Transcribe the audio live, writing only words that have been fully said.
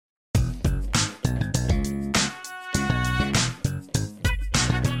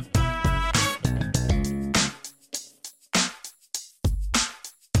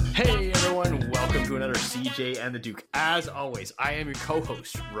together CJ and the Duke. As always, I am your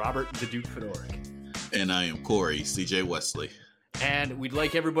co-host, Robert the Duke Fedoric. And I am Corey, CJ Wesley. And we'd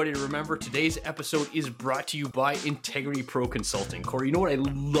like everybody to remember today's episode is brought to you by Integrity Pro Consulting. Corey, you know what I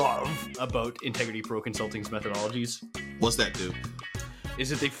love about Integrity Pro Consulting's methodologies? What's that, Duke? Is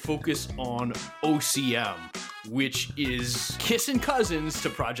that they focus on OCM, which is kissing cousins to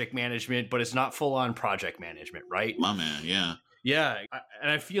project management, but it's not full-on project management, right? My man, yeah. Yeah, and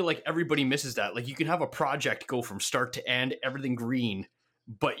I feel like everybody misses that. Like, you can have a project go from start to end, everything green,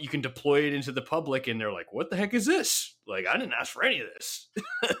 but you can deploy it into the public and they're like, what the heck is this? Like, I didn't ask for any of this.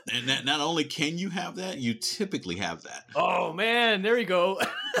 And that, not only can you have that, you typically have that. Oh, man, there you go.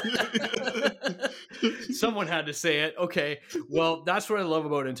 Someone had to say it. Okay, well, that's what I love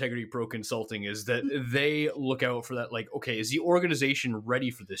about Integrity Pro Consulting is that they look out for that. Like, okay, is the organization ready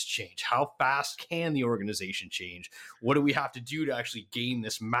for this change? How fast can the organization change? What do we have to do to actually gain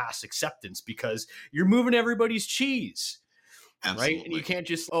this mass acceptance? Because you're moving everybody's cheese. Absolutely. Right? And you can't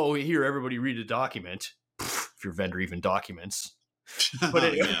just, here, everybody read a document. If your vendor even documents.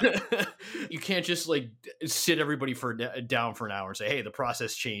 But you can't just like sit everybody down for an hour and say, hey, the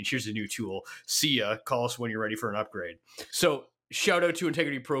process changed. Here's a new tool. See ya. Call us when you're ready for an upgrade. So shout out to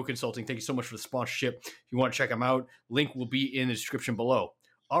Integrity Pro Consulting. Thank you so much for the sponsorship. If you want to check them out, link will be in the description below.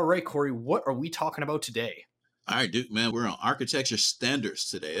 All right, Corey, what are we talking about today? All right, Duke, man, we're on architecture standards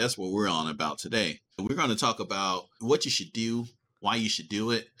today. That's what we're on about today. We're going to talk about what you should do, why you should do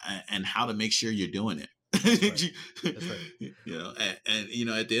it, and how to make sure you're doing it. That's right. That's right. You know, and you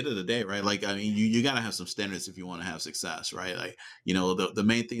know, at the end of the day, right? Like, I mean, you got to have some standards if you want to have success, right? Like, you know, the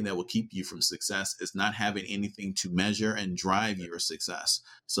main thing that will keep you from success is not having anything to measure and drive your success.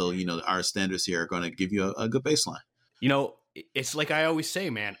 So, you know, our standards here are going to give you a good baseline. You know, it's like I always say,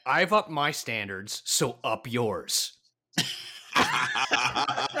 man, I've upped my standards, so up yours.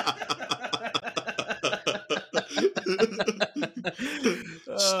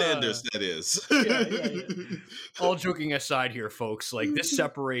 Standards, that is. Yeah. All joking aside here, folks, like this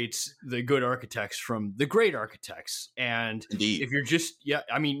separates the good architects from the great architects. And Indeed. if you're just,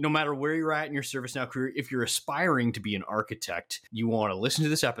 no matter where you're at in your ServiceNow career, if you're aspiring to be an architect, you want to listen to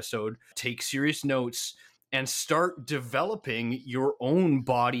this episode, take serious notes, and start developing your own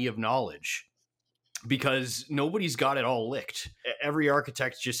body of knowledge. Because nobody's got it all licked. Every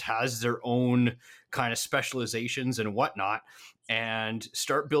architect just has their own kind of specializations and whatnot, and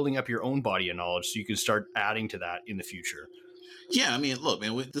start building up your own body of knowledge so you can start adding to that in the future. Yeah, I mean, look,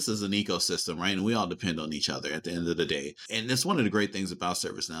 man, this is an ecosystem, right? And we all depend on each other at the end of the day. And it's one of the great things about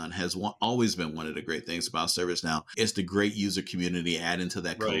ServiceNow, and has always been one of the great things about ServiceNow, is the great user community adding to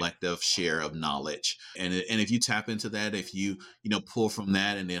that collective share of knowledge. And if you tap into that, if you pull from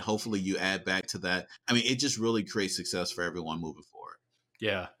that, and then hopefully you add back to that, I mean, it just really creates success for everyone moving forward.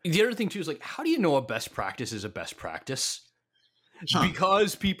 Yeah. The other thing too is like, how do you know a best practice is a best practice? Huh.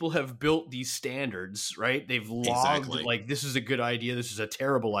 Because people have built these standards, right? They've logged like, this is a good idea. This is a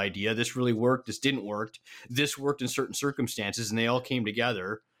terrible idea. This really worked. This didn't work. This worked in certain circumstances, and they all came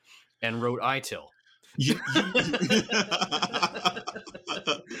together and wrote ITIL.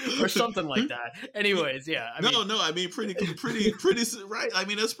 Or something like that. Anyways, yeah. I mean, pretty, right? I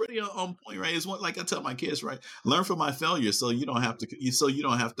mean, that's pretty on point, right? It's what, like I tell my kids, right? Learn from my failures, so you don't have to,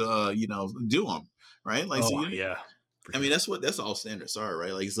 do them, right? Like, yeah. I mean, that's all standards are,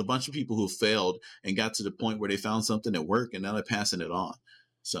 right? Like, it's a bunch of people who failed and got to the point where they found something that worked, and now they're passing it on.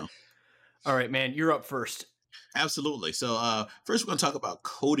 So, all right, man, you're up first. Absolutely. So, first we're going to talk about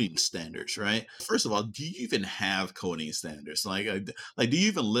coding standards, right? First of all, do you even have coding standards? Like, do you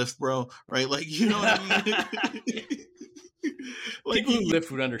even lift, bro? Right? Like, you know what I mean? Like, people who lift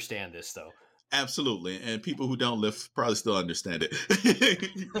would understand this, though. Absolutely. And people who don't lift probably still understand it.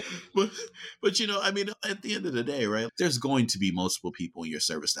 but I mean, at the end of the day, right, there's going to be multiple people in your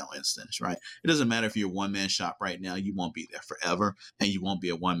ServiceNow instance, right? It doesn't matter if you're a one-man shop right now, you won't be there forever, and you won't be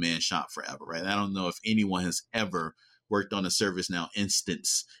a one-man shop forever, right? I don't know if anyone has ever worked on a ServiceNow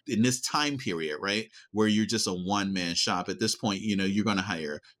instance in this time period, right, where you're just a one-man shop. At this point, you're going to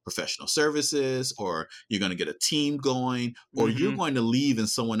hire professional services, or you're going to get a team going, or you're going to leave and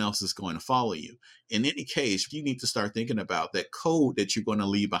someone else is going to follow you. In any case, you need to start thinking about that code that you're going to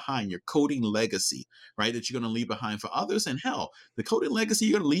leave behind, your coding legacy, right, that you're going to leave behind for others. And hell, the coding legacy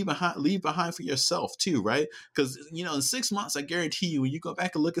you're going to leave behind for yourself too, right? Because, in 6 months, I guarantee you, when you go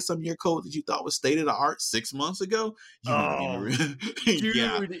back and look at some of your code that you thought was state of the art 6 months ago, dude,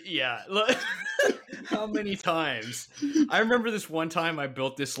 yeah. How many times? I remember this one time I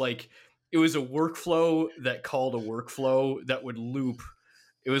built this, like, it was a workflow that called a workflow that would loop.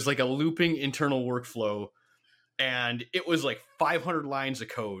 It was like a looping internal workflow, And it was like 500 lines of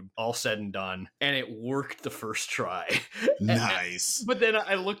code all said and done, and it worked the first try. Nice. But then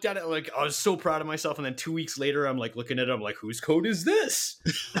I looked at it, like, I was so proud of myself, and then 2 weeks later I'm like looking at it, I'm like, whose code is this?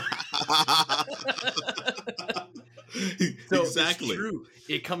 So exactly. It's true.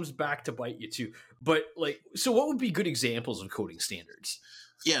 It comes back to bite you too. But like, so what would be good examples of coding standards?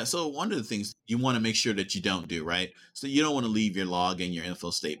 Yeah, so one of the things you want to make sure that you don't do, right? So you don't want to leave your log and your info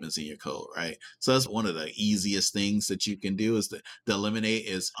statements in your code, right? So that's one of the easiest things that you can do is to eliminate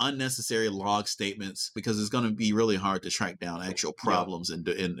is unnecessary log statements, because it's going to be really hard to track down actual problems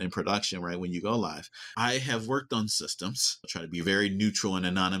in production, right, when you go live. I have worked on systems. I'll try to be very neutral and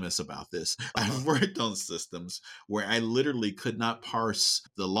anonymous about this. I've worked on systems where I literally could not parse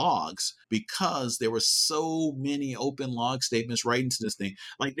the logs because there were so many open log statements right into this thing.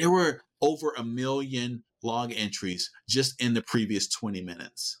 Like there were over 1 million log entries just in the previous 20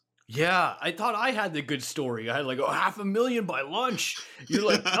 minutes. Yeah, I thought I had the good story. I had like 500,000 by lunch. You're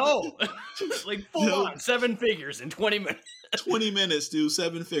like, no, like full on 7 figures in 20 minutes. 20 minutes, dude,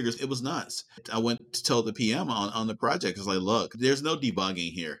 7 figures. It was nuts. I went to tell the PM on the project. I was like, look, there's no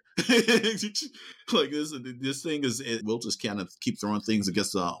debugging here. Like this thing is, we'll just kind of keep throwing things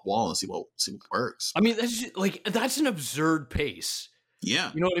against the wall and see what works. I mean, that's an absurd pace.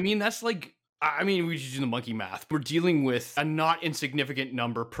 Yeah. You know what I mean? That's like, I mean, we just do the monkey math. We're dealing with a not insignificant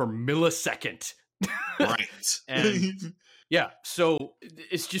number per millisecond. Right. And yeah, so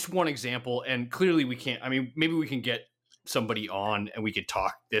it's just one example. And clearly we can't, I mean, maybe we can get somebody on and we could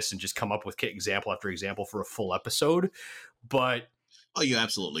talk this and just come up with example after example for a full episode. But oh, you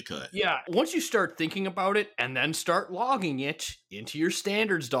absolutely could. Yeah. Once you start thinking about it and then start logging it into your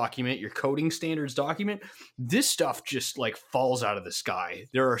standards document, your coding standards document, this stuff just like falls out of the sky.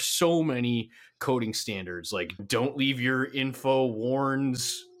 There are so many coding standards, like don't leave your info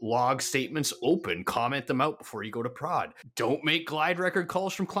warns log statements open, comment them out before you go to prod. Don't make glide record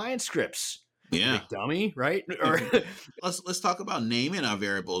calls from client scripts. Yeah. Big dummy, right? Let's talk about naming our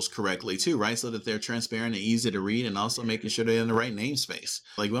variables correctly too, right? So that they're transparent and easy to read, and also making sure they're in the right namespace.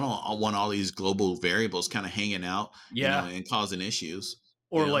 Like we don't want all these global variables kind of hanging out, and causing issues.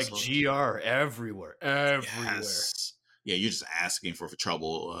 Or like GR everywhere. Yes. Yeah, you're just asking for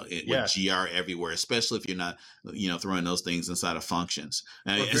trouble with GR everywhere, especially if you're not, throwing those things inside of functions.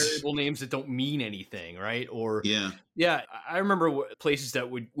 Or variable names that don't mean anything, right? Or yeah, I remember places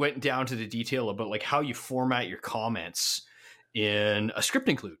that went down to the detail about like how you format your comments in a script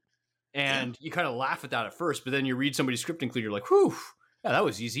include, and you kind of laugh at that at first, but then you read somebody's script include, you're like, whew, yeah, that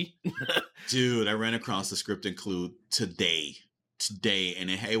was easy. Dude, I ran across the script include today,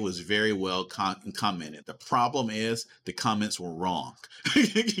 and it was very well commented. The problem is the comments were wrong.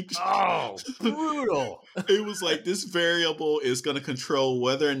 Oh, brutal. It was like, this variable is going to control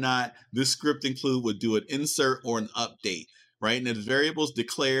whether or not this script include would do an insert or an update, right? And the variable's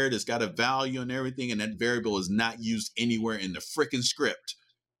declared, it's got a value and everything, and that variable is not used anywhere in the freaking script.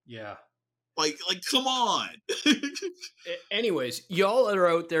 Yeah. Like, come on. Anyways, y'all that are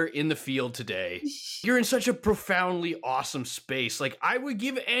out there in the field today, you're in such a profoundly awesome space. Like, I would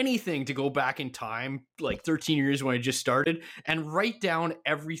give anything to go back in time, like 13 years when I just started, and write down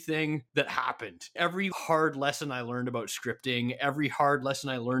everything that happened. Every hard lesson I learned about scripting, every hard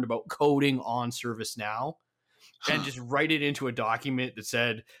lesson I learned about coding on ServiceNow. And just write it into a document that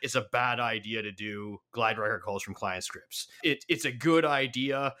said it's a bad idea to do glide record calls from client scripts. It's a good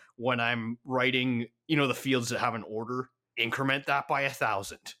idea when I'm writing, the fields that have an order, increment that by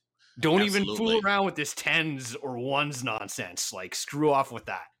 1,000. Don't even fool around with this tens or ones nonsense. Like, screw off with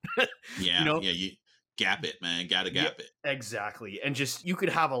that. You gap it, man. Gotta gap it. Exactly. And just, you could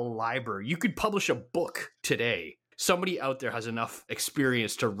have a library. You could publish a book today. Somebody out there has enough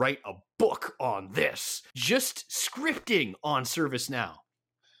experience to write a book on this. Just scripting on ServiceNow.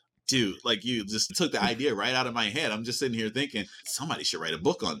 Dude, like, you just took the idea right out of my head. I'm just sitting here thinking, somebody should write a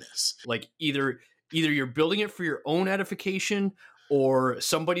book on this. Like, either you're building it for your own edification, or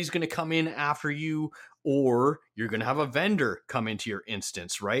somebody's going to come in after you, or you're going to have a vendor come into your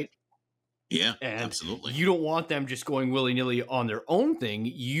instance, right? Yeah, and absolutely. You don't want them just going willy-nilly on their own thing.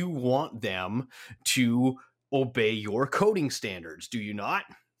 You want them to obey your coding standards, do you not?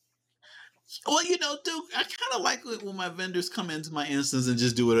 Well, dude, I kind of like it when my vendors come into my instance and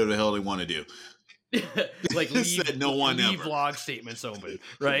just do whatever the hell they want to do. Like, leave log statements open,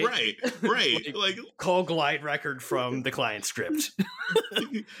 right? Right. like call glide record from the client script.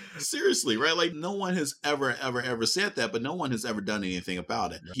 Seriously, right? Like, no one has ever said that, but no one has ever done anything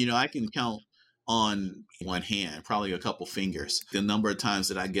about it. I can count on one hand, probably a couple fingers, the number of times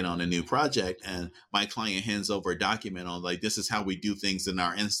that I get on a new project and my client hands over a document on, like, this is how we do things in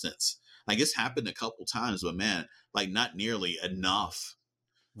our instance. Like it's happened a couple times, but man, like not nearly enough.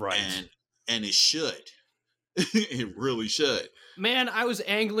 Right. And it should. It really should. Man, I was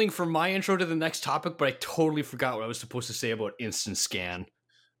angling for my intro to the next topic, but I totally forgot what I was supposed to say about Instant Scan.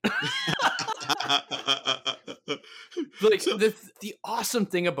 Like the awesome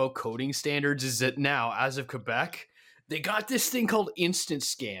thing about coding standards is that now, as of Quebec, they got this thing called Instant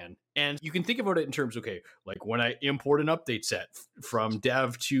Scan. And you can think about it in terms, okay, like when I import an update set from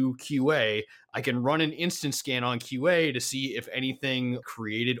dev to QA, I can run an instant scan on QA to see if anything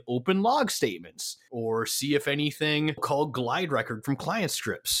created open log statements or see if anything called glide record from client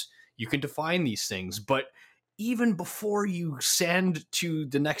scripts. You can define these things, but even before you send to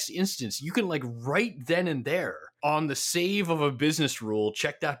the next instance, you can like right then and there on the save of a business rule,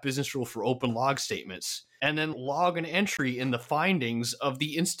 check that business rule for open log statements, and then log an entry in the findings of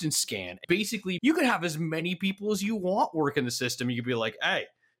the instant scan. Basically, you can have as many people as you want work in the system. You could be like, hey,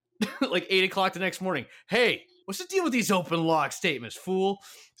 like 8 o'clock the next morning, hey, what's the deal with these open log statements, fool?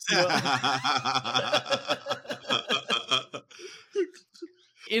 You know?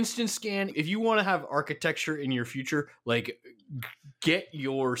 Instant Scan, if you want to have architecture in your future, like get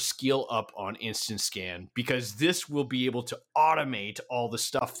your skill up on Instant Scan, because this will be able to automate all the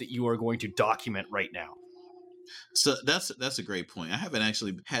stuff that you are going to document right now. So that's a great point. I haven't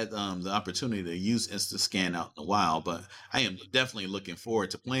actually had the opportunity to use Instant Scan out in a while, but I am definitely looking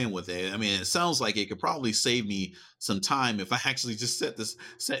forward to playing with it. I mean, it sounds like it could probably save me some time if I actually just set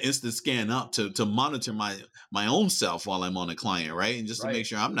Instant Scan up to monitor my own self while I'm on a client, right? And just to make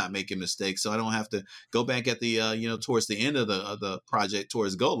sure I'm not making mistakes, so I don't have to go back at the towards the end of the project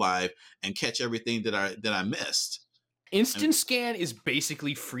towards go live and catch everything that I missed. Instant Scan is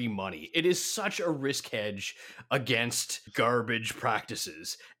basically free money. It is such a risk hedge against garbage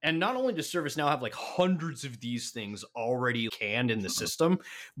practices. And not only does ServiceNow have like hundreds of these things already canned in the system,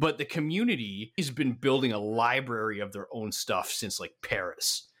 but the community has been building a library of their own stuff since like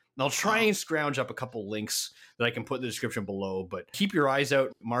Paris. And I'll try and scrounge up a couple links that I can put in the description below, but keep your eyes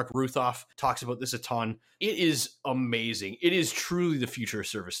out. Mark Ruthoff talks about this a ton. It is amazing. It is truly the future of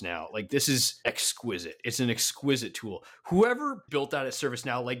ServiceNow. Like, this is exquisite. It's an exquisite tool. Whoever built that at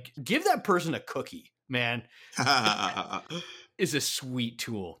ServiceNow, like, give that person a cookie, man. Is a sweet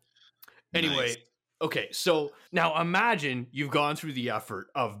tool. Anyway, nice. Okay, so now imagine you've gone through the effort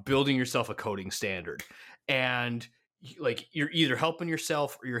of building yourself a coding standard, and like you're either helping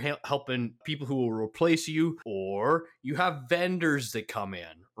yourself or you're helping people who will replace you, or you have vendors that come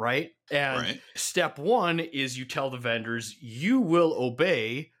in, right? And step one is you tell the vendors you will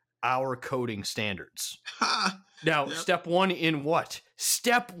obey our coding standards. Now, step one in what?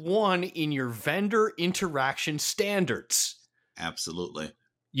 Step one in your vendor interaction standards. Absolutely.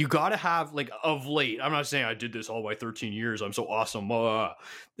 You got to have, like, of late, I'm not saying I did this all my 13 years, I'm so awesome.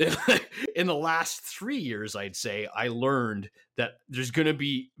 In the last 3 years, I'd say, I learned that there's going to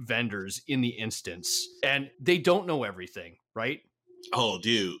be vendors in the instance, and they don't know everything, right? Oh,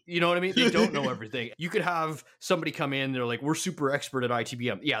 dude. You know what I mean? They don't know everything. You could have somebody come in, they're like, we're super expert at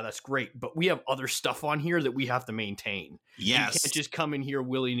ITBM. Yeah, that's great, but we have other stuff on here that we have to maintain. Yes. You can't just come in here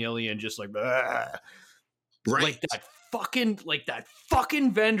willy-nilly and just like, right. Like that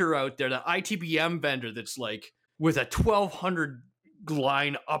fucking vendor out there, the ITBM vendor that's like with a 1200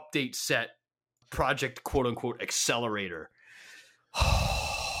 line update set project, quote unquote, accelerator.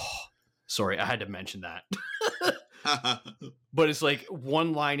 Sorry, I had to mention that. But it's like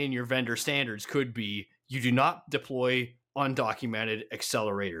one line in your vendor standards could be, you do not deploy undocumented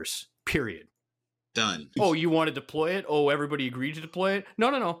accelerators, period. Done. Oh, you want to deploy it? Oh, everybody agreed to deploy it?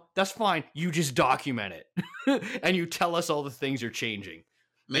 No. That's fine. You just document it. And you tell us all the things you're changing.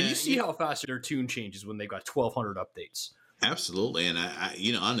 Man, and you see how fast their tune changes when they've got 1,200 updates. Absolutely. And I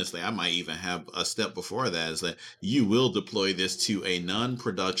honestly, I might even have a step before that, is that you will deploy this to a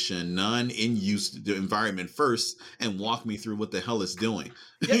non-production, non-in-use environment first and walk me through what the hell it's doing.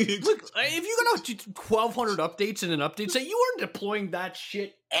 Yeah, look, if you're going to do 1,200 updates in an update set, you aren't deploying that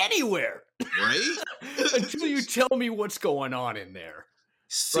shit anywhere. Right? Until you tell me what's going on in there.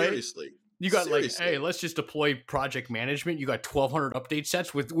 Seriously. Right? You got like, hey, let's just deploy project management. You got 1,200 update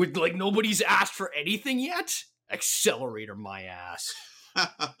sets with like nobody's asked for anything yet. Accelerator my ass.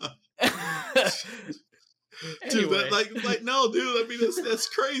 Dude, that, no, dude. I mean, that's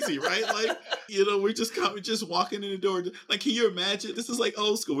crazy, right? Like, we're just walking in the door. Like, can you imagine? This is like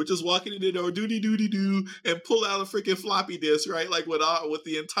old school. We're just walking in the door, doody and pull out a freaking floppy disk, right? Like with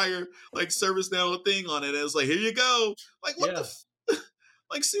the entire like ServiceNow thing on it. And it's like, here you go. Like, what the?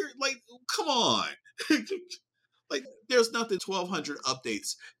 Like, seriously? Like, come on. Like, there's nothing 1,200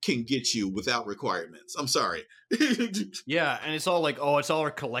 updates can get you without requirements. I'm sorry. Yeah, and it's all like, oh, it's all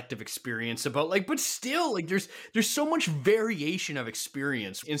our collective experience about like, but still, like, there's so much variation of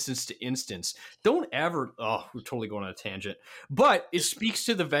experience, instance to instance. Don't ever, oh, we're totally going on a tangent, but it speaks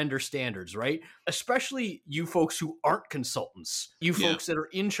to the vendor standards, right? Especially you folks who aren't consultants, you Yeah. folks that are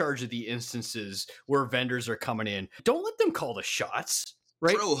in charge of the instances where vendors are coming in. Don't let them call the shots.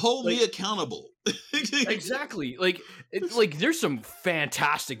 Right? Bro, hold Like, me accountable. exactly. Like there's some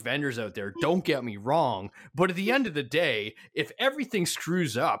fantastic vendors out there, don't get me wrong, but at the end of the day, if everything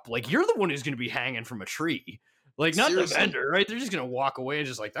screws up, like you're the one who's going to be hanging from a tree. Like, not Seriously. the vendor, right? They're just going to walk away and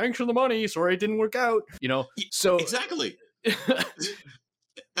just like, thanks for the money, sorry it didn't work out, you know. So Exactly.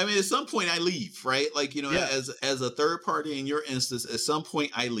 I mean, at some point I leave, right? Like, you know, Yeah. as a third party in your instance, at some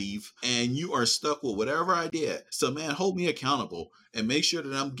point I leave and you are stuck with whatever I did. So, man, hold me accountable and make sure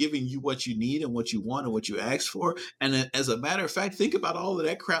that I'm giving you what you need and what you want and what you asked for. And then, as a matter of fact, think about all of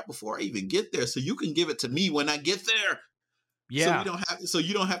that crap before I even get there, so you can give it to me when I get there. yeah. So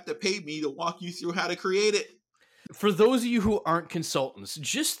you don't have to pay me to walk you through how to create it. For those of you who aren't consultants,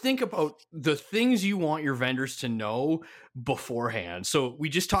 just think about the things you want your vendors to know beforehand. So we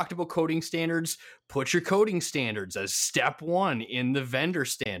just talked about coding standards. Put your coding standards as step one in the vendor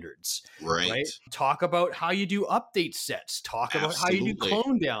standards. Right. Talk about how you do update sets. Talk about how you do Absolutely.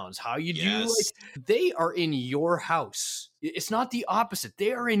 clone downs. How you do, Yes. like, they are in your house. It's not the opposite.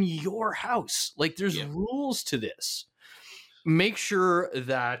 They are in your house. Like, there's Yeah. rules to this. Make sure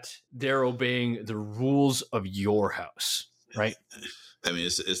that they're obeying the rules of your house, right? I mean,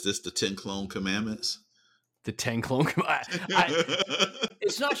 is this the 10 clone commandments? The 10 clone.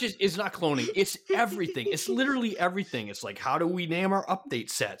 It's not cloning. It's everything. It's literally everything. It's like, how do we name our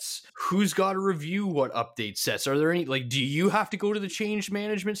update sets? Who's got to review what update sets? Are there any, like, do you have to go to the change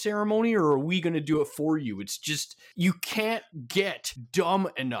management ceremony, or are we going to do it for you? It's just, you can't get dumb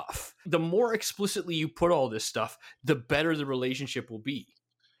enough. The more explicitly you put all this stuff, the better the relationship will be.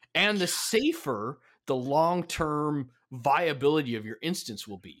 And the safer the long-term viability of your instance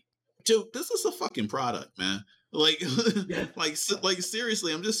will be. Dude, this is a fucking product, man. Like, like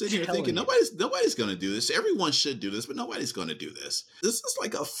seriously, I'm just sitting here thinking nobody's going to do this. Everyone should do this, but nobody's going to do this. This is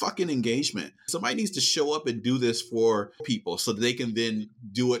like a fucking engagement. Somebody needs to show up and do this for people so that they can then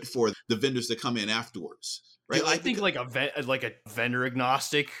do it for the vendors that come in afterwards. Right? Dude, I think like a vendor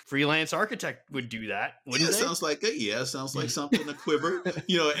agnostic freelance architect would do that. Wouldn't Yeah, they? Sounds like something to quiver.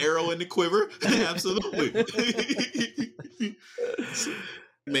 You know, an arrow in the quiver. Absolutely.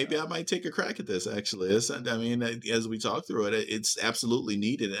 Maybe I might take a crack at this, actually. I mean, as we talk through it, it's absolutely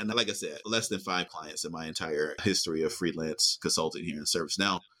needed. And like I said, less than 5 clients in my entire history of freelance consulting here in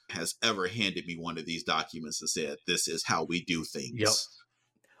ServiceNow has ever handed me one of these documents and said, this is how we do things.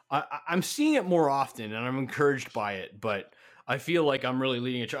 Yep. I'm seeing it more often, and I'm encouraged by it, but I feel like I'm really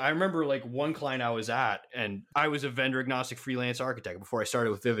leading it. I remember like one client I was at, and I was a vendor agnostic freelance architect before I started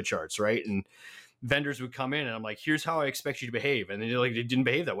with VividCharts, right? And vendors would come in and I'm like, here's how I expect you to behave. And then they're like, they didn't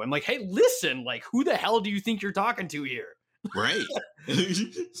behave that way. I'm like, hey, listen, like, who the hell do you think you're talking to here? Right.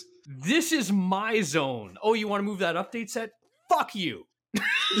 This is my zone. Oh, you want to move that update set? Fuck you.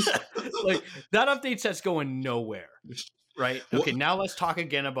 Like, that update set's going nowhere. Right. Okay. Now let's talk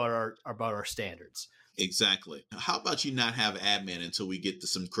again about our standards. Exactly. How about you not have admin until we get to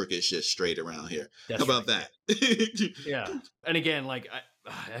some crooked shit straight around here? That's How about right. that? Yeah. And again, like,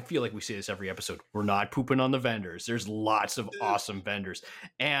 I feel like we say this every episode. We're not pooping on the vendors. There's lots of awesome vendors,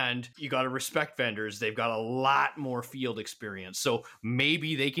 and you got to respect vendors. They've got a lot more field experience, so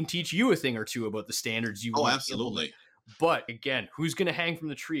maybe they can teach you a thing or two about the standards you. Oh, want absolutely. But again, who's going to hang from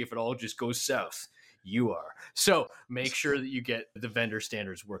the tree if it all just goes south? You are. So make sure that you get the vendor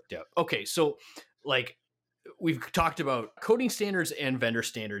standards worked out. Okay, so like, we've talked about coding standards and vendor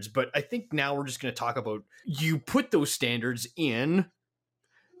standards, but I think now we're just going to talk about, you put those standards in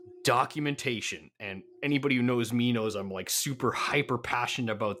documentation. And anybody who knows me knows I'm like super hyper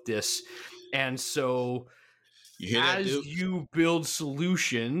passionate about this. And so you build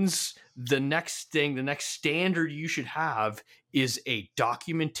solutions, the next standard you should have is a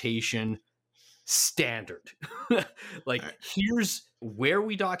documentation standard. Like, right. Here's where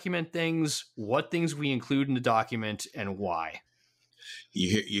we document things, what things we include in the document, and why.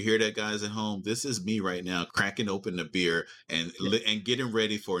 You hear that, guys at home? This is me right now, cracking open the beer and getting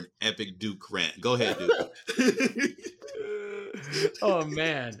ready for an epic Duke rant. Go ahead, Duke. Oh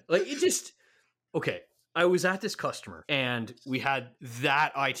man, like, it just, okay. I was at this customer and we had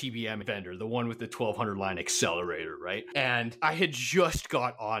that ITBM vendor, the one with the 1200 line accelerator, right? And I had just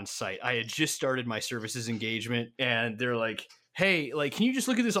got on site. I had just started my services engagement, and they're like, hey, like, can you just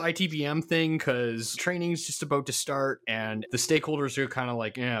look at this ITBM thing? Because training's just about to start and the stakeholders are kind of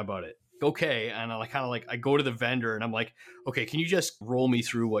like, yeah, about it. Okay. And I go to the vendor and I'm like, okay, can you just roll me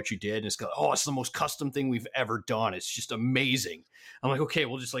through what you did? And it's like, oh, it's the most custom thing we've ever done. It's just amazing. I'm like, okay,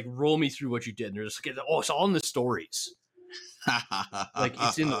 well, just like roll me through what you did. And they're just like, oh, it's all in the stories. Like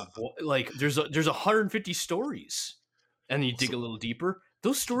it's in the, like there's 150 stories, and you dig a little deeper.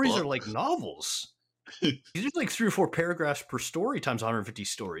 Those stories are like novels. There's like 3 or 4 paragraphs per story times 150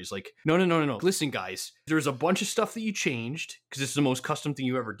 stories. Like, no. Listen, guys, there's a bunch of stuff that you changed because it's the most custom thing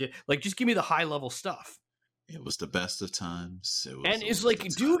you ever did. Like, just give me the high level stuff. It was the best of times. And it's like,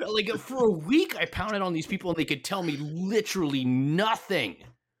 dude, like for a week I pounded on these people and they could tell me literally nothing.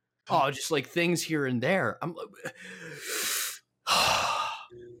 Oh, just like things here and there. I'm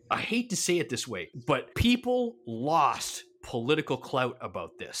I hate to say it this way, but people lost political clout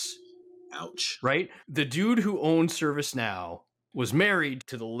about this. Ouch. Right? The dude who owned ServiceNow was married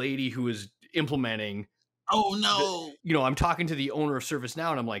to the lady who was implementing. Oh, no. I'm talking to the owner of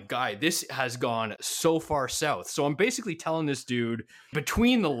ServiceNow and I'm like, guy, this has gone so far south. So I'm basically telling this dude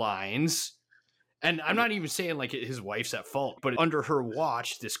between the lines, and I'm not even saying like his wife's at fault, but under her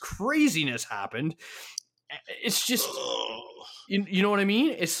watch, this craziness happened. It's just, you know what I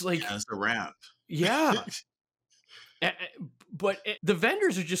mean? It's like, yeah, it's a wrap. Yeah. But the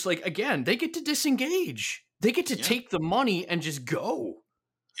vendors are just like, again, they get to disengage. They get to take the money and just go.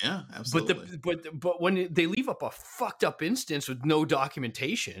 Yeah, absolutely. But when they leave up a fucked up instance with no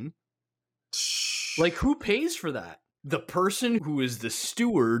documentation, like who pays for that? The person who is the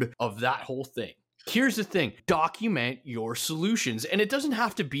steward of that whole thing. Here's the thing, document your solutions. And it doesn't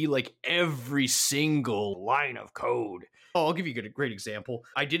have to be like every single line of code. Oh, I'll give you a great example.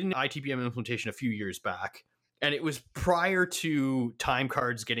 I did an ITBM implementation a few years back, and it was prior to time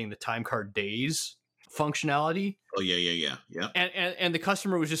cards getting the time card days functionality. Oh, yeah. And the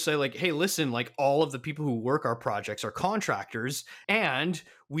customer was just saying like, hey, listen, like all of the people who work our projects are contractors, and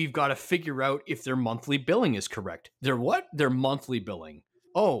we've got to figure out if their monthly billing is correct. Their what? Their monthly billing.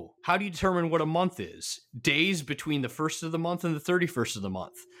 Oh, how do you determine what a month is? Days between the 1st of the month and the 31st of the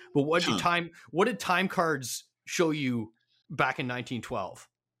month. But what did time cards show you back in 1912?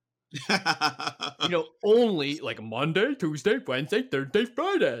 Only like Monday, Tuesday, Wednesday, Thursday,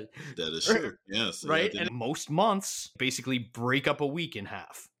 Friday. That is true. Yes. Right. And most months basically break up a week in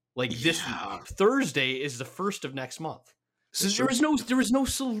half. Like this Thursday is the 1st of next month. So there was no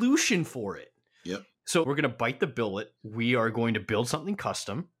solution for it. Yep. So we're going to bite the bullet. We are going to build something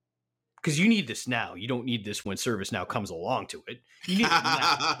custom because you need this now. You don't need this when ServiceNow comes along to it. You need it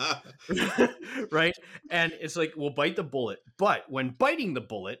now. Right? And it's like, we'll bite the bullet. But when biting the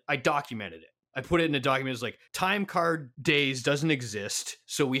bullet, I documented it. I put it in a document. It's like, time card days doesn't exist.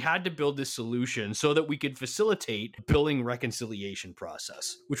 So we had to build this solution so that we could facilitate billing reconciliation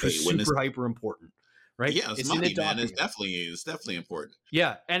process, which was super hyper important. Right? Yeah, it's money, man. It's definitely important.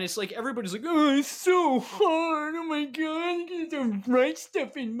 Yeah, and it's like everybody's like, oh, it's so hard. Oh my god, get to write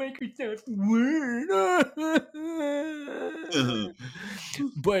stuff in Microsoft Word.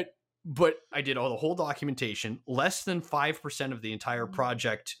 But I did all the whole documentation, less than 5% of the entire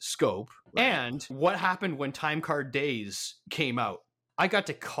project scope. Right. And what happened when time card days came out? I got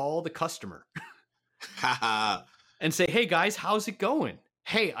to call the customer and say, hey guys, how's it going?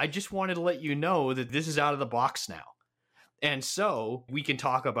 Hey, I just wanted to let you know that this is out of the box now. And so we can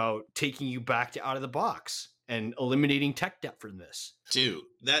talk about taking you back to out of the box and eliminating tech debt from this. Dude,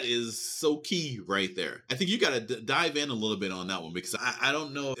 that is so key right there. I think you got to dive in a little bit on that one, because I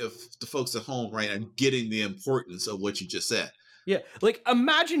don't know if the folks at home, right, are getting the importance of what you just said. Yeah, like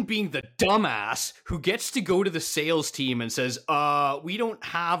imagine being the dumbass who gets to go to the sales team and says, we don't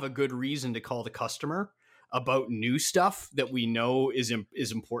have a good reason to call the customer about new stuff that we know is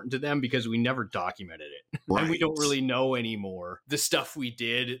important to them because we never documented it. Right. And we don't really know anymore the stuff we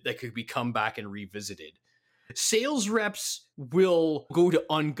did that could be come back and revisited. Sales reps will go to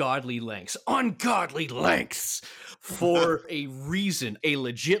ungodly lengths for a reason, a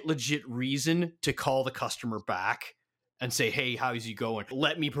legit reason to call the customer back and say, hey, how's you going?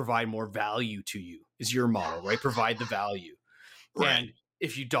 Let me provide more value to you is your model, right? Provide the value. Right. And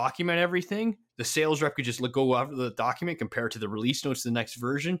if you document everything, the sales rep could just go over the document, compare it to the release notes to the next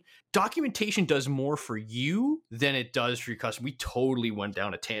version. Documentation does more for you than it does for your customer. We totally went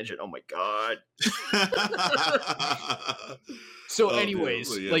down a tangent. Oh my God. So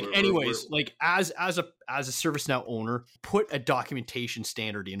anyways, as a ServiceNow owner, put a documentation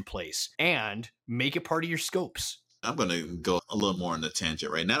standard in place and make it part of your scopes. I'm going to go a little more on the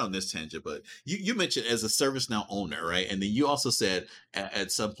tangent, right? Not on this tangent, but you mentioned as a ServiceNow owner, right? And then you also said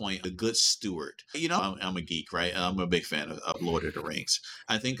at some point, a good steward. I'm a geek, right? I'm a big fan of Lord of the Rings.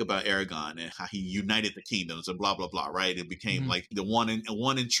 I think about Aragon and how he united the kingdoms and blah, blah, blah, right? It became like the one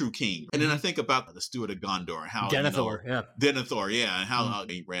and true king. And then I think about the steward of Gondor and how, Denethor, Denethor, yeah, and how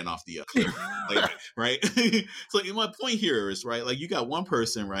he ran off the cliff, right? So my point here is, right, like you got one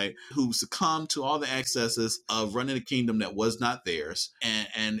person, right, who succumbed to all the excesses of running a kingdom that was not theirs,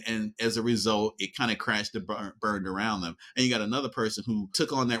 and as a result, it kind of crashed and burned around them. And you got another person who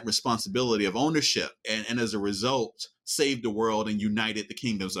took on that responsibility of ownership, and as a result, saved the world and united the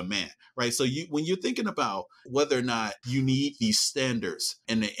kingdoms of man, right? So when you're thinking about whether or not you need these standards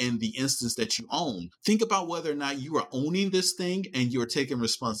in the instance that you own, think about whether or not you are owning this thing and you're taking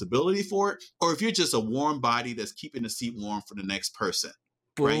responsibility for it, or if you're just a warm body that's keeping the seat warm for the next person.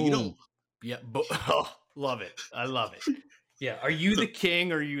 Boom. Right? You don't. Yeah. Love it. I love it. Yeah. Are you the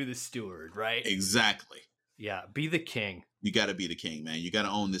king or are you the steward? Right. Exactly. Yeah. Be the king. You got to be the king, man. You got to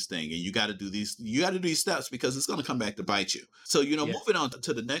own this thing, and you got to do these. You got to do these steps because it's going to come back to bite you. So, moving on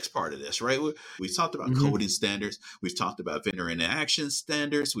to the next part of this, right? We talked about coding standards. We've talked about vendor interaction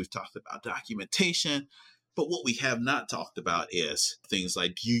standards. We've talked about documentation. But what we have not talked about is things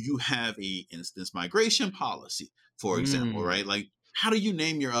like, do you have a instance migration policy, for example, right? Like, how do you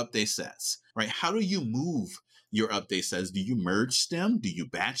name your update sets, right? How do you move your update sets? Do you merge them? Do you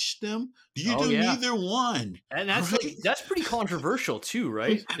batch them? Do you do neither one? And that's pretty controversial too,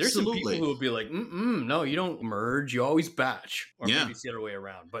 right? There's some people who will be like, no, you don't merge. You always batch. Or maybe it's the other way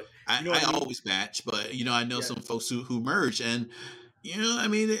around. But I always batch, but I know some folks who merge, and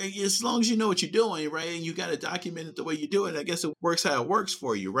as long as you know what you're doing, right, and you got to document it the way you do it, I guess it works how it works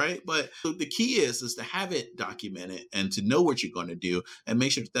for you, right? But the key is to have it documented and to know what you're going to do and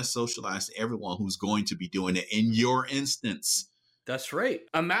make sure that's socialized to everyone who's going to be doing it in your instance. That's right.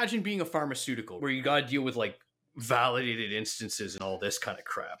 Imagine being a pharmaceutical where you got to deal with like validated instances and all this kind of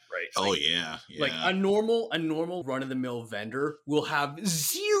crap, right? Like, like a normal run-of-the-mill vendor will have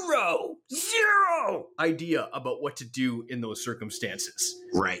zero idea about what to do in those circumstances,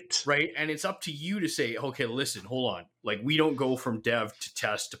 right? And it's up to you to say, okay, listen, hold on, like we don't go from dev to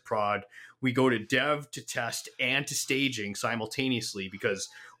test to prod, we go to dev to test and to staging simultaneously, because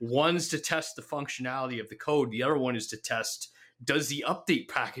one's to test the functionality of the code, the other one is to test, does the update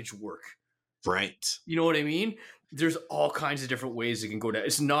package work? Right. You know what I mean? There's all kinds of different ways it can go down.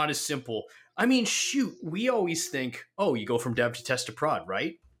 It's not as simple. I mean, shoot, we always think, oh, you go from dev to test to prod,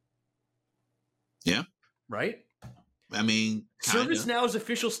 right? Yeah. Right? I mean, ServiceNow's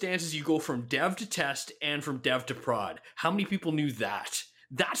official stance is you go from dev to test and from dev to prod. How many people knew that?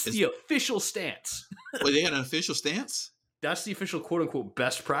 That's the official stance. Well, they had an official stance? That's the official quote-unquote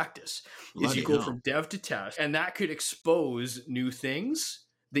best practice. Is you go from dev to test, and that could expose new things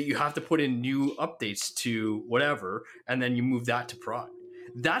that you have to put in new updates to whatever, and then you move that to prod.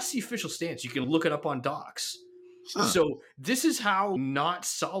 That's the official stance. You can look it up on docs. Huh. So this is how not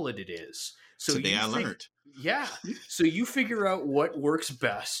solid it is. So today I learned. Yeah. So you figure out what works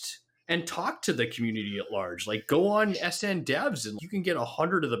best and talk to the community at large. Like go on SN Devs and you can get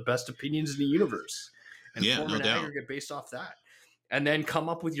 100 of the best opinions in the universe and form an aggregate based off that. And then come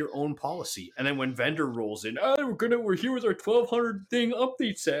up with your own policy. And then when vendor rolls in, we're here with our 1,200 thing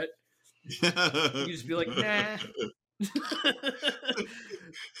update set. You just be like, nah.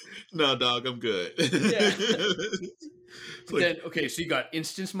 No, dog, I'm good. Then, okay, so you got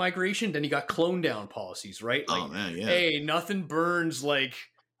instance migration, then you got clone down policies, right? Like, oh, man, yeah. Hey, nothing burns like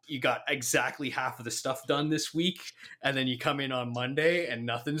you got exactly half of the stuff done this week, and then you come in on Monday and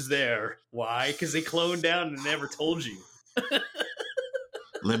nothing's there. Why? Because they cloned down and never told you.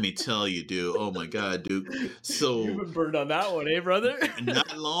 Let me tell you, dude. Oh my God, dude. So you've been burned on that one, eh, brother?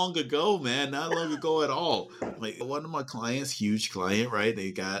 Not long ago, man. Not long ago at all. Like one of my clients, huge client, right?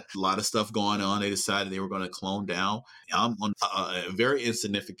 They got a lot of stuff going on. They decided they were going to clone down. I'm on a very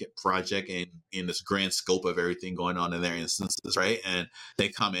insignificant project in this grand scope of everything going on in their instances, right? And they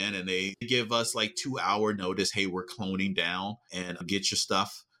come in and they give us like 2-hour notice. Hey, we're cloning down and get your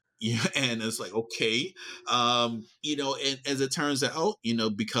stuff. Yeah, and it's like, okay, and as it turns out,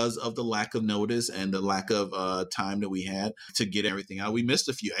 because of the lack of notice and the lack of time that we had to get everything out, we missed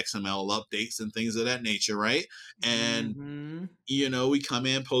a few XML updates and things of that nature, right? And, we come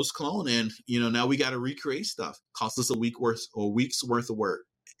in post-clone and, now we got to recreate stuff. Cost us a week's worth of work.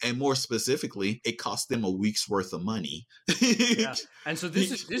 And more specifically, it cost them a week's worth of money. Yeah. And so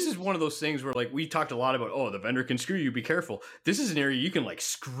this is one of those things where like we talked a lot about, the vendor can screw you, be careful. This is an area you can like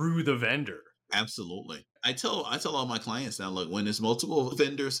screw the vendor. Absolutely. I tell all my clients now, look, when there's multiple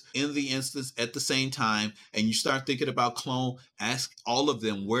vendors in the instance at the same time and you start thinking about clone, ask all of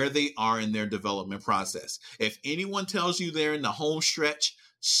them where they are in their development process. If anyone tells you they're in the home stretch,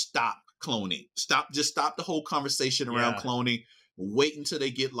 stop cloning. Just stop the whole conversation around cloning. Wait until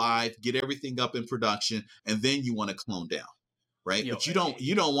they get live, get everything up in production, and then you want to clone down. Right. But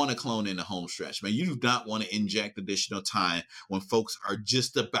you don't want to clone in the home stretch, man. You do not want to inject additional time when folks are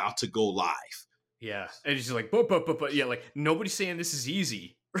just about to go live. Yeah. And it's just like, but yeah, like nobody's saying this is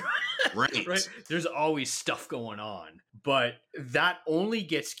easy. Right. Right. There's always stuff going on, but that only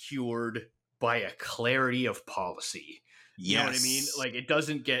gets cured by a clarity of policy. You know what I mean? Like it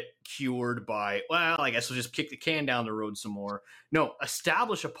doesn't get cured by, well, I guess we'll just kick the can down the road some more. No,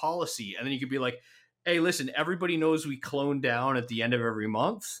 establish a policy. And then you could be like, hey, listen, everybody knows we clone down at the end of every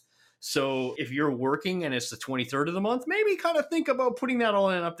month. So if you're working and it's the 23rd of the month, maybe kind of think about putting that all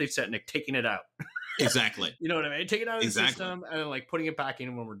in an update set and like, taking it out. Exactly. You know what I mean? Take it out of the system and then like putting it back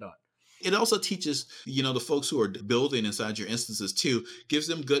in when we're done. It also teaches, the folks who are building inside your instances too, gives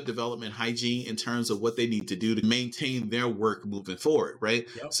them good development hygiene in terms of what they need to do to maintain their work moving forward, right?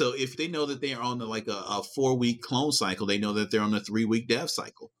 Yep. So if they know that they are on a 4-week clone cycle, they know that they're on a 3-week dev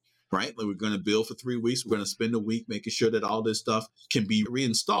cycle. Right? Like we're going to build for 3 weeks. We're going to spend a week making sure that all this stuff can be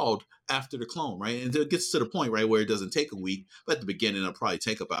reinstalled after the clone, right? And it gets to the point, right, where it doesn't take a week, but at the beginning, it'll probably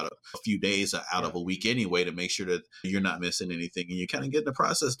take about a few days out of a week anyway to make sure that you're not missing anything and you're kind of getting the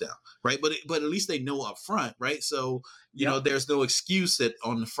process down, right? But at least they know up front, right? So, you know, there's no excuse that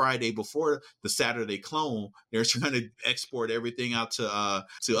on the Friday before the Saturday clone, they're trying to export everything out to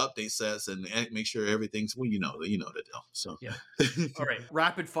update sets and make sure everything's, the deal. So, All right,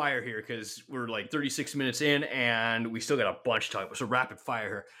 rapid fire here because we're like 36 minutes in and we still got a bunch to talk about. So rapid fire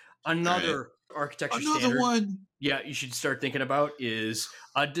here. Another architecture standard. Another one. Yeah, you should start thinking about is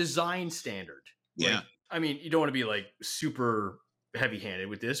a design standard. Yeah. Like, I mean, you don't want to be like super heavy-handed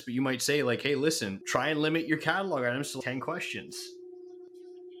with this, but you might say like, hey, listen, try and limit your catalog items to 10 questions.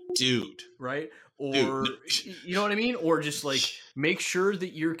 Dude. Right? Or, you know what I mean? Or just like make sure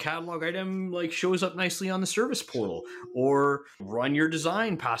that your catalog item like shows up nicely on the service portal, or run your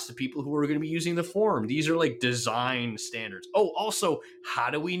design past the people who are going to be using the form. These are like design standards. Oh, also, how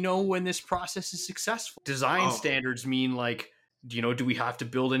do we know when this process is successful? Design standards mean like, do we have to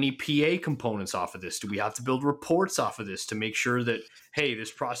build any PA components off of this? Do we have to build reports off of this to make sure that, hey,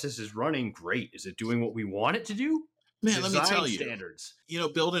 this process is running great? Is it doing what we want it to do? Man, Design let me tell you, standards.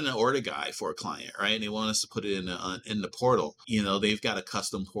 Building an order guide for a client, right? And they want us to put it in the portal. They've got a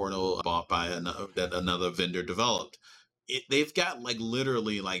custom portal bought by another vendor developed. They've got like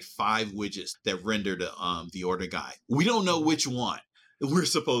literally like 5 widgets that render the order guide. We don't know which one we're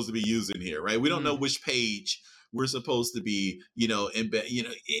supposed to be using here, right? We don't know which page we're supposed to be, embed,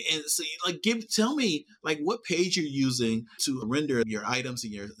 and so like tell me like what page you're using to render your items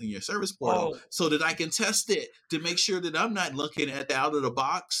in your service portal so that I can test it to make sure that I'm not looking at the out of the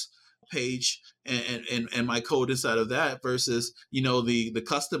box page and my code inside of that versus, the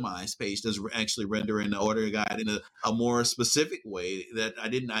customized page that's actually rendering the order guide in a more specific way that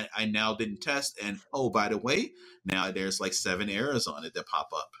I now didn't test. And by the way, now there's like 7 errors on it that pop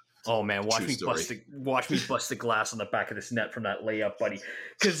up. Oh man, watch me bust the glass on the back of this net from that layup, buddy.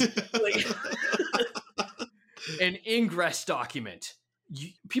 Because like, an ingress document,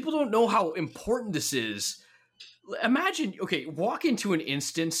 people don't know how important this is. Imagine, walk into an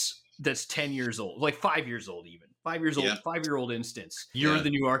instance that's 10 years old, like 5 years old, even 5 years old, 5-year-old instance. You're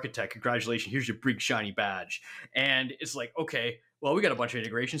the new architect. Congratulations. Here's your big shiny badge. And it's like, okay, well, we got a bunch of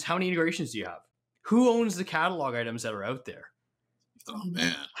integrations. How many integrations do you have? Who owns the catalog items that are out there? Oh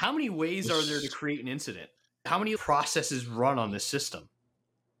man. How many ways are there to create an incident? How many processes run on this system?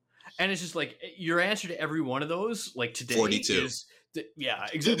 And it's just like your answer to every one of those, like today, 42. is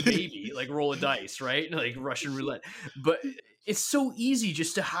exactly, maybe like roll a dice, right? Like Russian roulette. But it's so easy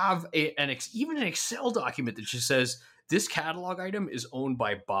just to have even an Excel document that just says this catalog item is owned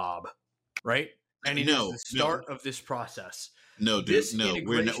by Bob, right? And it is the start of this process. No, dude, no,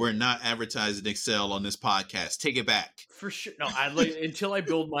 we're not advertising Excel on this podcast. Take it back. For sure. No, until I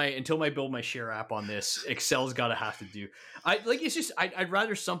build my share app on this, Excel's got to have to do. I'd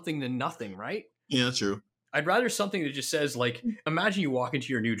rather something than nothing, right? Yeah, true. I'd rather something that just says like, imagine you walk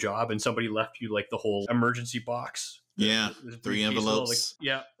into your new job and somebody left you like the whole emergency box. Yeah, 3 envelopes.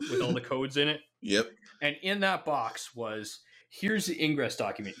 With all the codes in it. Yep. And in that box was, here's the ingress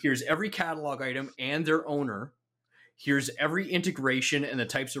document. Here's every catalog item and their owner. Here's every integration and the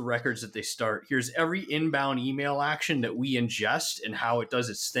types of records that they start. Here's every inbound email action that we ingest and how it does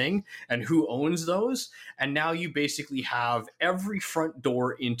its thing and who owns those. And now you basically have every front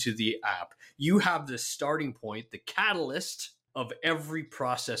door into the app. You have the starting point, the catalyst of every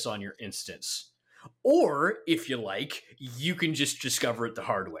process on your instance. Or if you like, you can just discover it the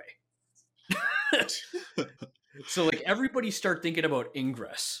hard way. So like everybody start thinking about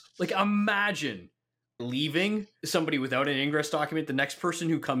ingress. Like imagine leaving somebody without an ingress document. The next person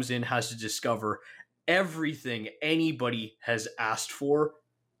who comes in has to discover everything anybody has asked for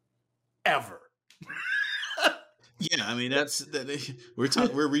ever. Yeah, I mean we're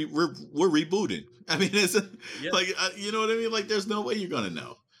rebooting. I mean, it's like you know what I mean. Like, there's no way you're gonna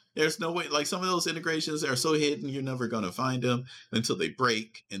know. There's no way. Like, some of those integrations are so hidden, you're never gonna find them until they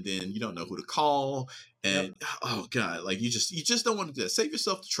break, and then you don't know who to call. And oh god, like you just don't want to do that. Save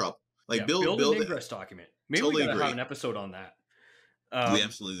yourself the trouble. Like build an ingress document. Maybe totally we gotta have an episode on that. We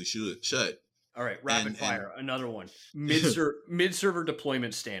absolutely should. All right, rapid fire. Another one. Mid-server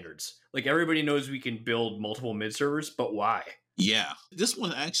deployment standards. Like, everybody knows we can build multiple mid-servers, but why? Yeah, this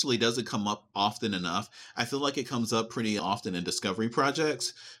one actually doesn't come up often enough. I feel like it comes up pretty often in discovery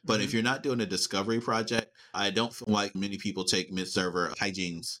projects, but if you're not doing a discovery project, I don't feel like many people take mid-server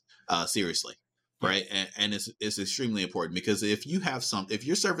hygienes seriously. Right. And it's extremely important, because if your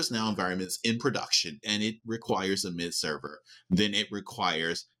ServiceNow environment's in production and it requires a mid server, then it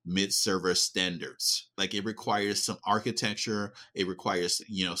requires mid server standards. Like, it requires some architecture. It requires,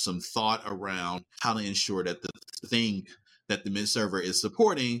 some thought around how to ensure that the thing that the mid server is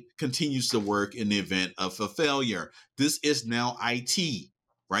supporting continues to work in the event of a failure. This is now IT,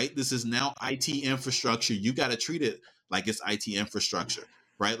 right? This is now IT infrastructure. You got to treat it like it's IT infrastructure.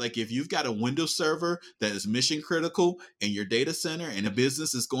 Right? Like, if you've got a Windows server that is mission critical in your data center and a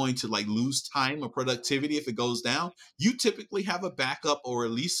business is going to lose time or productivity if it goes down, you typically have a backup or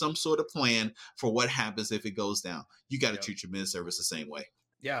at least some sort of plan for what happens if it goes down. You got to treat your mid service the same way.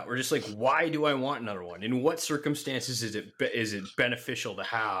 Yeah, or just like, why do I want another one? In what circumstances is it beneficial to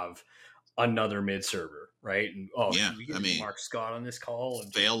have another mid server? Right. And we get Mark Scott on this call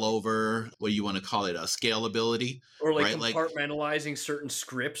and failover, what do you want to call it? Scalability, or compartmentalizing certain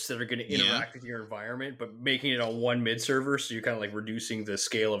scripts that are going to interact with your environment, but making it on one mid server. So you're kind of like reducing the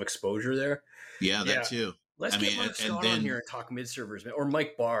scale of exposure there. Yeah, that too. Let's get Mark Scott on here and talk mid servers, man, or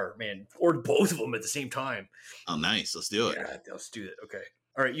Mike Barr, man, or both of them at the same time. Oh, nice. Let's do it. Yeah, let's do it. Okay.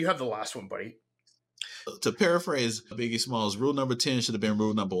 All right. You have the last one, buddy. To paraphrase Biggie Smalls, rule number 10 should have been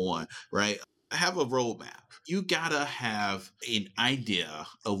rule number 1, right? Have a roadmap. You gotta have an idea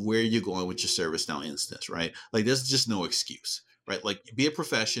of where you're going with your ServiceNow instance, right? Like, there's just no excuse, right? Like, be a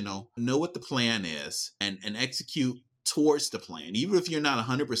professional, know what the plan is, and execute towards the plan. Even if you're not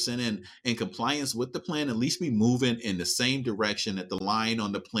 100% in compliance with the plan, at least be moving in the same direction that the line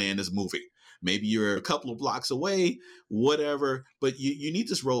on the plan is moving. Maybe you're a couple of blocks away, whatever, but you need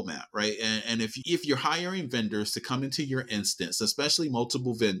this roadmap, right? And if you're hiring vendors to come into your instance, especially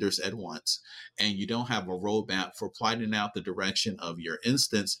multiple vendors at once, and you don't have a roadmap for plotting out the direction of your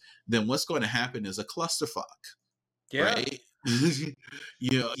instance, then what's going to happen is a clusterfuck, right?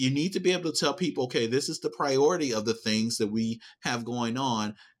 You need to be able to tell people, okay, this is the priority of the things that we have going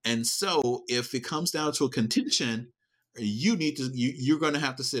on. And so if it comes down to a contention, you're going to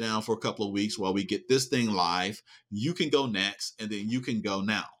have to sit down for a couple of weeks while we get this thing live. You can go next, and then you can go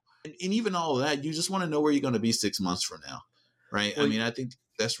now. And even all of that, you just want to know where you're going to be 6 months from now, right? Well, I mean, I think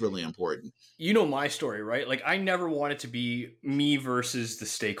that's really important. You know my story, right? Like, I never want it to be me versus the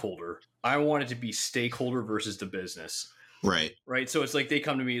stakeholder. I want it to be stakeholder versus the business. Right. So it's like they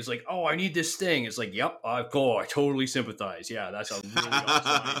come to me, it's like, oh, I need this thing. It's like, yep, I totally sympathize. Yeah, that's a really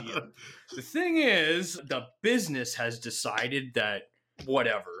awesome idea. The thing is, the business has decided that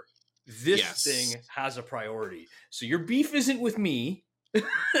whatever, this thing has a priority. So your beef isn't with me.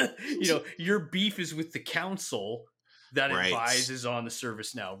 Your beef is with the council that advises on the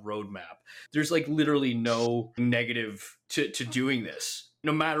ServiceNow roadmap. There's like literally no negative to doing this.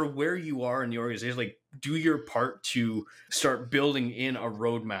 No matter where you are in the organization, like, do your part to start building in a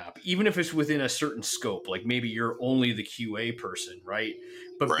roadmap, even if it's within a certain scope. Like, maybe you're only the QA person, right?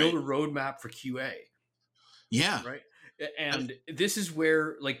 But build a roadmap for QA. Yeah. Right. And this is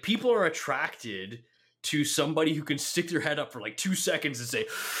where, like, people are attracted to somebody who can stick their head up for like 2 seconds and say,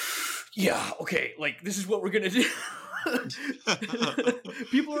 yeah, okay, like, this is what we're going to do.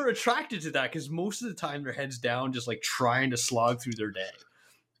 People are attracted to that because most of the time their heads down, just like trying to slog through their day.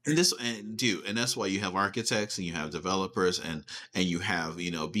 And that's why you have architects and you have developers and you have,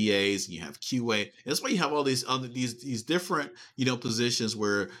 BAs and you have QA. That's why you have all these other these different, positions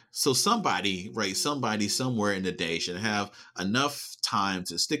where somebody somewhere in the day should have enough time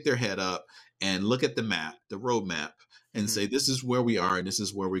to stick their head up and look at the map, the roadmap, and say, this is where we are and this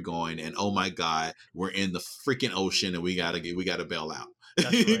is where we're going. And oh my God, we're in the freaking ocean and we gotta bail out.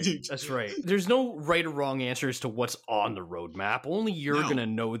 That's right. That's right. There's no right or wrong answers to what's on the roadmap. Only you're going to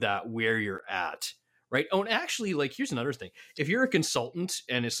know that where you're at. Right. Oh, and actually, like, here's another thing. If you're a consultant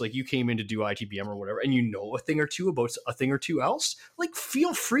and it's like you came in to do ITBM or whatever, and you know a thing or two about a thing or two else, like,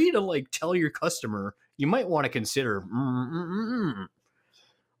 feel free to like tell your customer you might want to consider.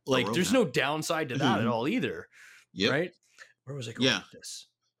 Like, there's no downside to that at all either. Yeah. Right. Where was I going with this?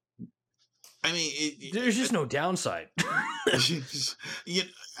 I mean, there's just no downside. I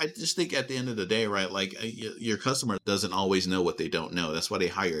just think at the end of the day, right, like your customer doesn't always know what they don't know. That's why they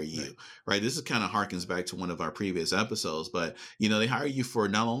hire you, right? This is kind of harkens back to one of our previous episodes, but, you know, they hire you for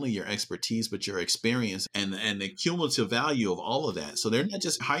not only your expertise, but your experience and the cumulative value of all of that. So they're not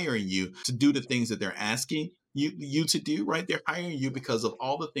just hiring you to do the things that they're asking you to do, right? They're hiring you because of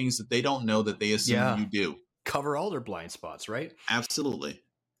all the things that they don't know that they assume you do. Cover all their blind spots, right? Absolutely.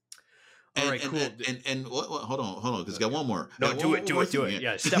 All right, cool. And hold on, because I got one more. No, do it.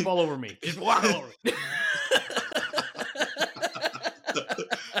 Yeah, step all over me. Just walk all over me.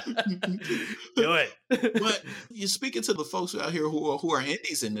 Do it. But you're speaking to the folks out here who are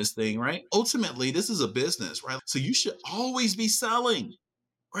indies in this thing, right? Ultimately, this is a business, right? So you should always be selling,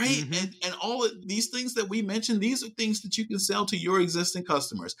 right? Mm-hmm. And all of these things that we mentioned, these are things that you can sell to your existing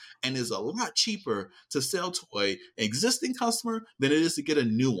customers. And it's a lot cheaper to sell to an existing customer than it is to get a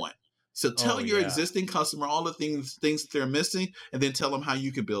new one. So tell your existing customer all the things that they're missing, and then tell them how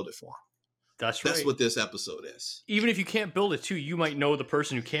you can build it for them. That's right. That's what this episode is. Even if you can't build it too, you might know the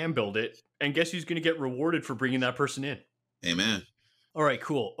person who can build it, and guess who's going to get rewarded for bringing that person in? Amen. All right,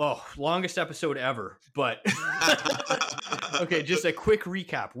 cool. Oh, longest episode ever, but okay, just a quick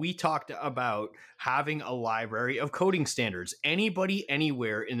recap. We talked about having a library of coding standards. Anybody,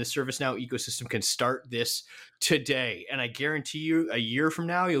 anywhere in the ServiceNow ecosystem can start this today, and I guarantee you a year from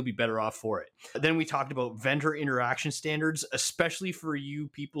now, you'll be better off for it. Then we talked about vendor interaction standards, especially for you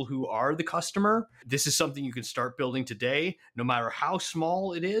people who are the customer. This is something you can start building today. No matter how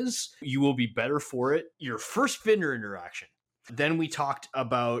small it is, you will be better for it. Your first vendor interaction. Then we talked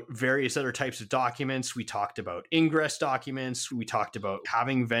about various other types of documents. We talked about ingress documents. We talked about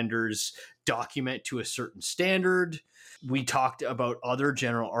having vendors document to a certain standard. We talked about other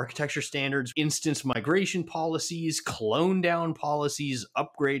general architecture standards, instance migration policies, clone down policies,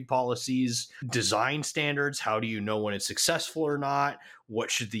 upgrade policies, design standards. How do you know when it's successful or not?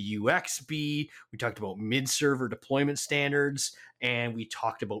 What should the UX be? We talked about mid-server deployment standards, and we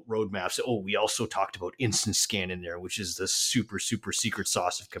talked about roadmaps. Oh, we also talked about instance scan in there, which is the super, super secret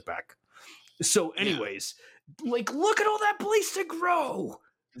sauce of Quebec. So anyways, like, look at all that place to grow.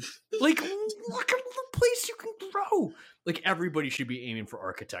 Like, look at the place you can grow. Like, everybody should be aiming for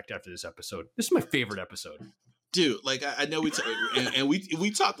architect after this episode. This is my favorite episode. Dude, like, I know we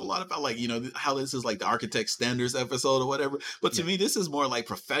talked a lot about, like, you know, how this is like the architect standards episode or whatever. But to me, this is more like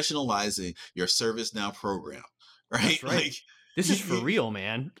professionalizing your ServiceNow program, right? That's right. Like, this is for real,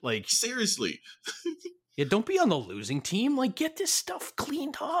 man. Like, seriously. Yeah, don't be on the losing team. Like, get this stuff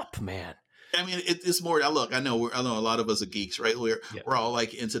cleaned up, man. I mean, it's more. Look, I know a lot of us are geeks, right? We're all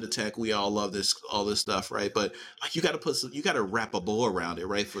like into the tech. We all love all this stuff, right? But like, you got to wrap a bow around it,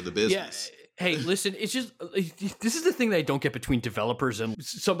 right, for the business. Yeah. Hey, listen, it's just, this is the thing that I don't get between developers and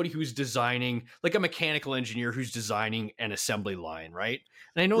somebody who's designing, like a mechanical engineer who's designing an assembly line, right?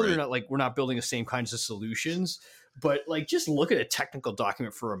 And I know they're not like, we're not building the same kinds of solutions, but like, just look at a technical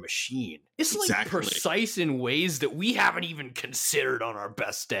document for a machine. It's like precise in ways that we haven't even considered on our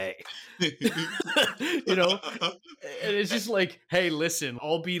best day. You know? And it's just like, hey, listen,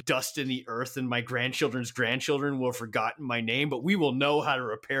 I'll be dust in the earth and my grandchildren's grandchildren will have forgotten my name, but we will know how to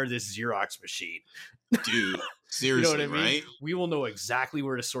repair this Xerox machine. Dude, seriously, you know what I mean? Right? We will know exactly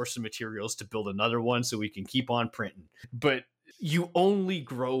where to source the materials to build another one so we can keep on printing. But you only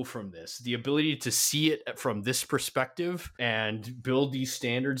grow from this. The ability to see it from this perspective and build these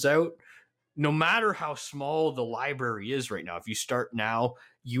standards out, no matter how small the library is right now. If you start now,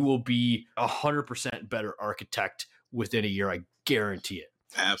 you will be 100% better architect within a year. I guarantee it.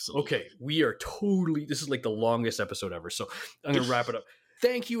 Absolutely. Okay, we are totally, this is like the longest episode ever. So I'm going to wrap it up.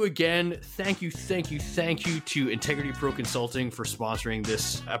 Thank you again. Thank you to Integrity Pro Consulting for sponsoring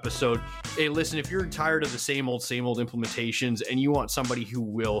this episode. Hey, listen, if you're tired of the same old implementations and you want somebody who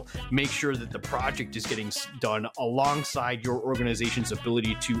will make sure that the project is getting done alongside your organization's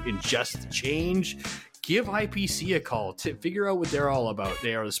ability to ingest change, give IPC a call to figure out what they're all about.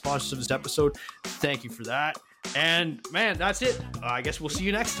 They are the sponsors of this episode. Thank you for that. And man, that's it. I guess we'll see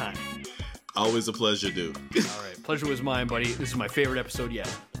you next time. Always a pleasure, dude. All right. Pleasure was mine, buddy. This is my favorite episode yet.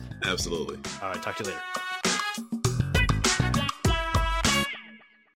 Absolutely. All right. Talk to you later.